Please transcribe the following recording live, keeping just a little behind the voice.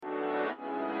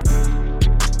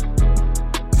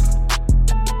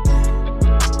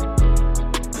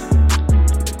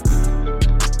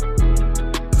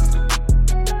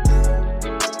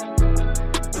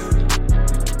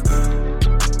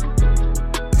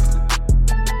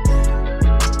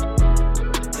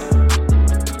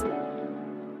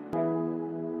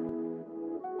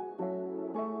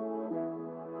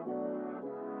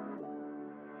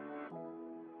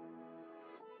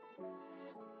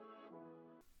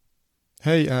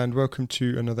Hey, and welcome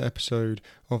to another episode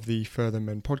of the Further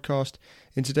Men podcast.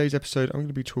 In today's episode, I'm going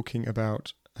to be talking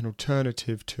about an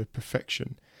alternative to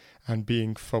perfection and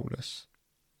being faultless.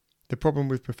 The problem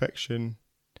with perfection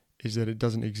is that it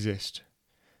doesn't exist.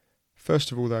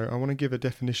 First of all, though, I want to give a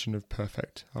definition of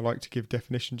perfect. I like to give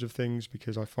definitions of things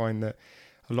because I find that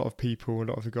a lot of people, a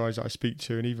lot of the guys that I speak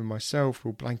to, and even myself,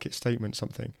 will blanket statement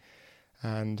something.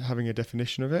 And having a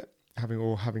definition of it,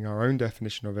 having our own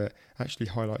definition of it, actually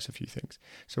highlights a few things.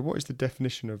 So what is the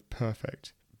definition of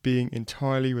perfect? Being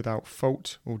entirely without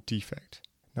fault or defect.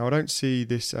 Now, I don't see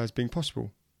this as being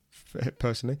possible,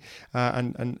 personally,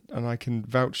 and I can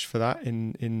vouch for that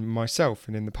in myself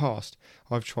and in the past.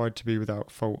 I've tried to be without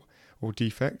fault or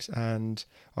defect, and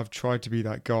I've tried to be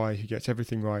that guy who gets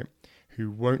everything right,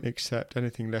 who won't accept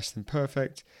anything less than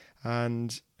perfect,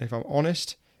 and if I'm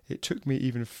honest, it took me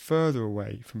even further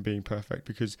away from being perfect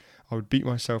because I would beat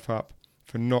myself up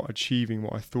for not achieving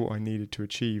what I thought I needed to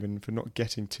achieve and for not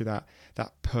getting to that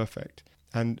perfect.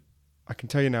 And I can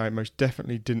tell you now, it most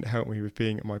definitely didn't help me with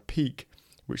being at my peak,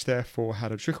 which therefore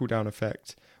had a trickle-down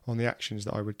effect on the actions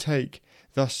that I would take,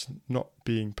 thus not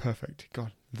being perfect.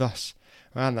 God, thus.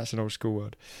 Man, that's an old school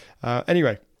word.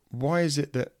 Anyway, why is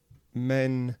it that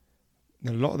a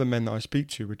lot of the men that I speak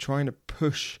to, were trying to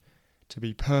push to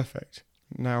be perfect?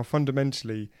 Now,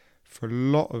 fundamentally, for a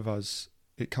lot of us,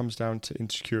 it comes down to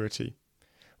insecurity.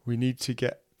 We need to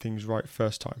get things right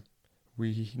first time.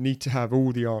 We need to have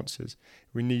all the answers.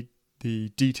 We need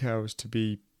the details to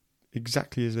be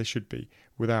exactly as they should be,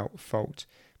 without fault.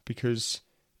 Because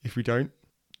if we don't,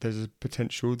 there's a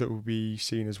potential that we'll be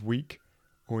seen as weak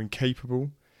or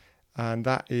incapable. And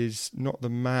that is not the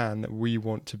man that we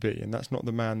want to be. And that's not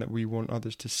the man that we want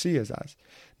others to see us as.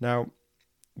 Now,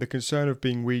 the concern of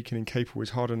being weak and incapable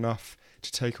is hard enough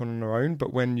to take on our own,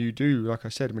 but when you do, like I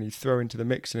said, when you throw into the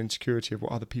mix an insecurity of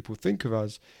what other people think of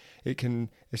us, it can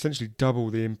essentially double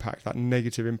the impact, that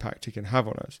negative impact it can have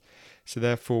on us. So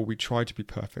therefore, we try to be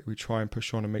perfect. We try and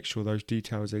push on and make sure those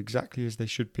details are exactly as they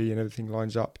should be and everything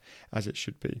lines up as it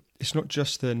should be. It's not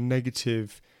just the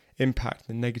negative impact,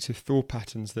 the negative thought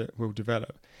patterns that will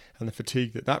develop and the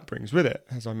fatigue that brings with it,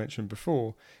 as I mentioned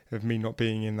before, of me not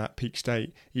being in that peak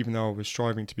state, even though I was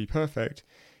striving to be perfect.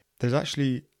 There's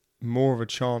actually more of a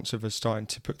chance of us starting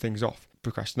to put things off.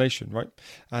 Procrastination, right?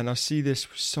 And I see this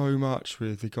so much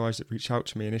with the guys that reach out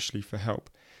to me initially for help.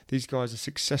 These guys are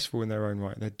successful in their own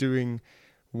right. They're doing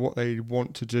what they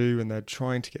want to do and they're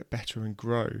trying to get better and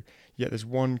grow. Yet there's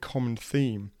one common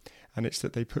theme, and it's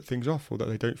that they put things off or that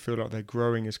they don't feel like they're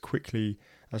growing as quickly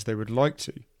as they would like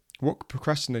to. What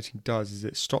procrastinating does is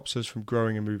it stops us from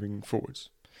growing and moving forwards.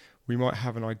 We might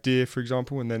have an idea, for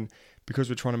example, and then because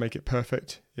we're trying to make it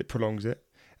perfect, it prolongs it,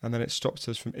 and then it stops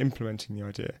us from implementing the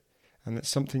idea. And that's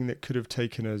something that could have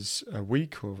taken us a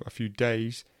week or a few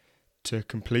days to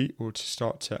complete or to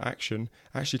start to action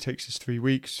actually takes us 3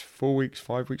 weeks, 4 weeks,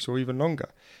 5 weeks, or even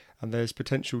longer. And there's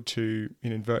potential to,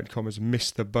 in inverted commas,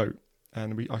 miss the boat.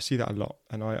 And I see that a lot,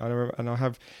 and I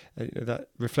have that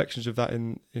reflections of that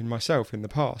in myself in the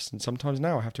past, and sometimes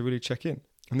now I have to really check in.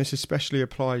 And this especially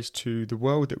applies to the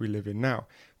world that we live in now,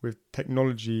 with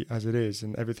technology as it is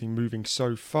and everything moving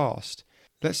so fast.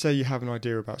 Let's say you have an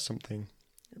idea about something,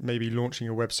 maybe launching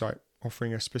a website,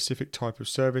 offering a specific type of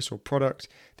service or product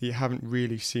that you haven't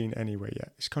really seen anywhere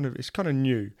yet. It's kind of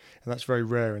new, and that's very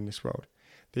rare in this world.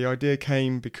 The idea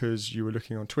came because you were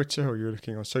looking on Twitter or you were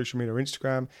looking on social media or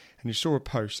Instagram and you saw a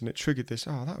post and it triggered this,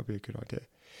 that would be a good idea.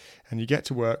 And you get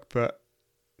to work, but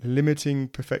limiting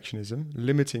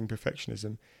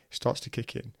perfectionism starts to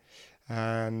kick in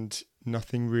and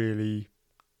nothing really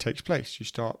takes place. You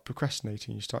start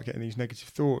procrastinating, you start getting these negative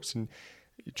thoughts and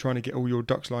you're trying to get all your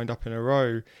ducks lined up in a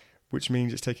row, which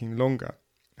means it's taking longer.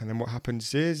 And then what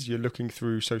happens is you're looking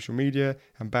through social media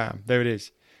and bam, there it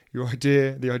is.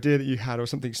 The idea that you had or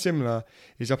something similar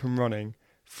is up and running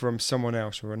from someone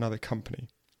else or another company.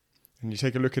 And you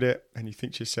take a look at it and you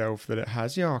think to yourself that it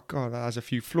has, that has a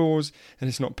few flaws and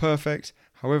it's not perfect.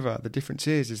 However, the difference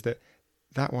is that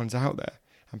one's out there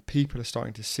and people are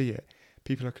starting to see it.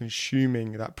 People are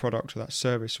consuming that product or that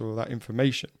service or that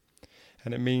information.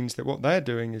 And it means that what they're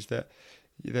doing is that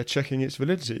they're checking its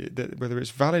validity, that whether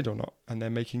it's valid or not, and they're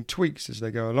making tweaks as they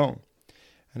go along.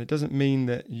 And it doesn't mean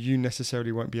that you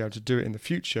necessarily won't be able to do it in the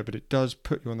future, but it does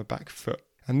put you on the back foot.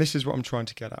 And this is what I'm trying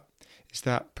to get at, is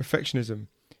that perfectionism,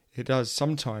 it does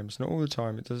sometimes, not all the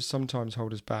time, it does sometimes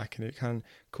hold us back and it can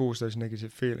cause those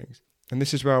negative feelings. And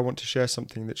this is where I want to share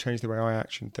something that changed the way I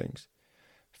action things.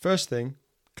 First thing,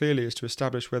 clearly, is to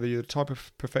establish whether you're the type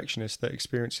of perfectionist that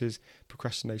experiences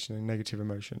procrastination and negative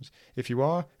emotions. If you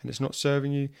are, and it's not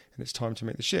serving you, and it's time to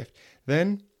make the shift,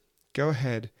 then go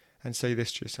ahead and say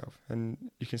this to yourself.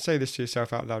 And you can say this to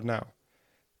yourself out loud now.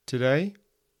 Today,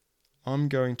 I'm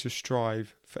going to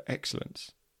strive for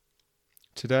excellence.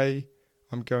 Today,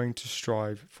 I'm going to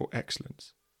strive for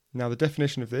excellence. Now, the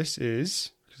definition of this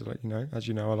is, because as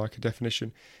you know, I like a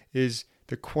definition, is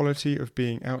the quality of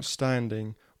being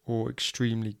outstanding or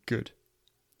extremely good.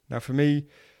 Now, for me,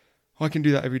 I can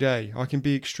do that every day. I can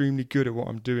be extremely good at what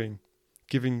I'm doing,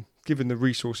 given the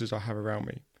resources I have around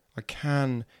me. I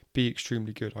can be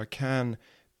extremely good. I can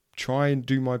try and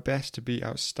do my best to be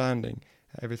outstanding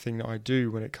at everything that I do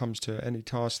when it comes to any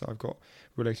task that I've got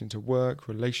relating to work,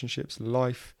 relationships,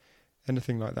 life,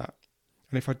 anything like that.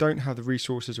 And if I don't have the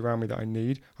resources around me that I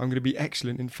need, I'm going to be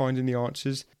excellent in finding the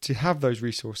answers to have those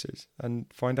resources and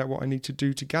find out what I need to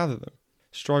do to gather them.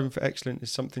 Striving for excellence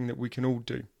is something that we can all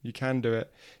do. You can do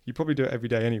it. You probably do it every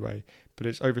day anyway, but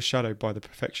it's overshadowed by the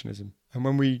perfectionism. And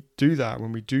when we do that,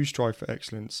 when we do strive for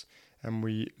excellence and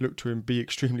we look to be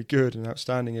extremely good and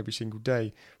outstanding every single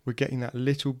day, we're getting that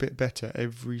little bit better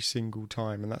every single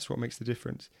time. And that's what makes the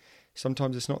difference.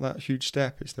 Sometimes it's not that huge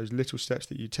step. It's those little steps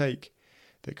that you take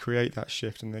that create that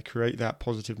shift and they create that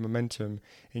positive momentum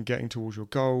in getting towards your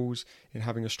goals, in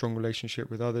having a strong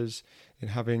relationship with others, in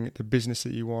having the business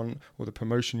that you want or the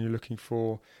promotion you're looking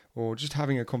for, or just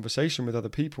having a conversation with other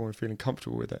people and feeling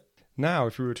comfortable with it. Now,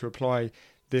 if we were to apply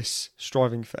this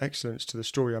striving for excellence to the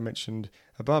story I mentioned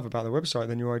above about the website,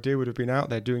 then your idea would have been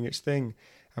out there doing its thing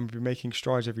and would be making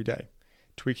strides every day,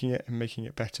 tweaking it and making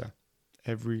it better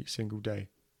every single day,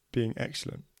 being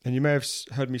excellent. And you may have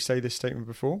heard me say this statement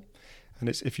before, and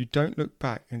it's, if you don't look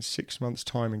back in 6 months'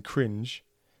 time and cringe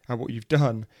at what you've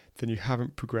done, then you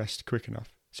haven't progressed quick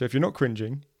enough. So if you're not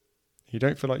cringing, you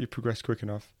don't feel like you've progressed quick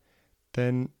enough,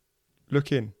 then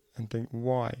look in and think,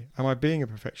 why? Am I being a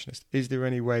perfectionist? Is there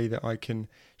any way that I can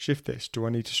shift this? Do I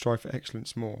need to strive for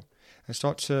excellence more? And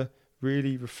start to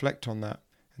really reflect on that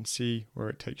and see where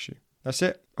it takes you. That's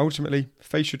it. Ultimately,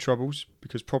 face your troubles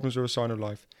because problems are a sign of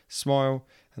life. Smile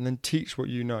and then teach what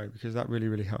you know because that really,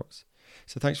 really helps.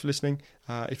 So thanks for listening.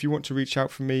 If you want to reach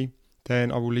out for me,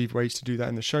 then I will leave ways to do that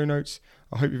in the show notes.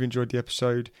 I hope you've enjoyed the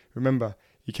episode. Remember,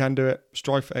 you can do it.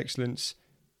 Strive for excellence.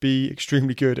 Be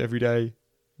extremely good every day.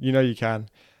 You know you can.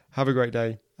 Have a great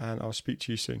day, and I'll speak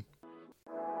to you soon.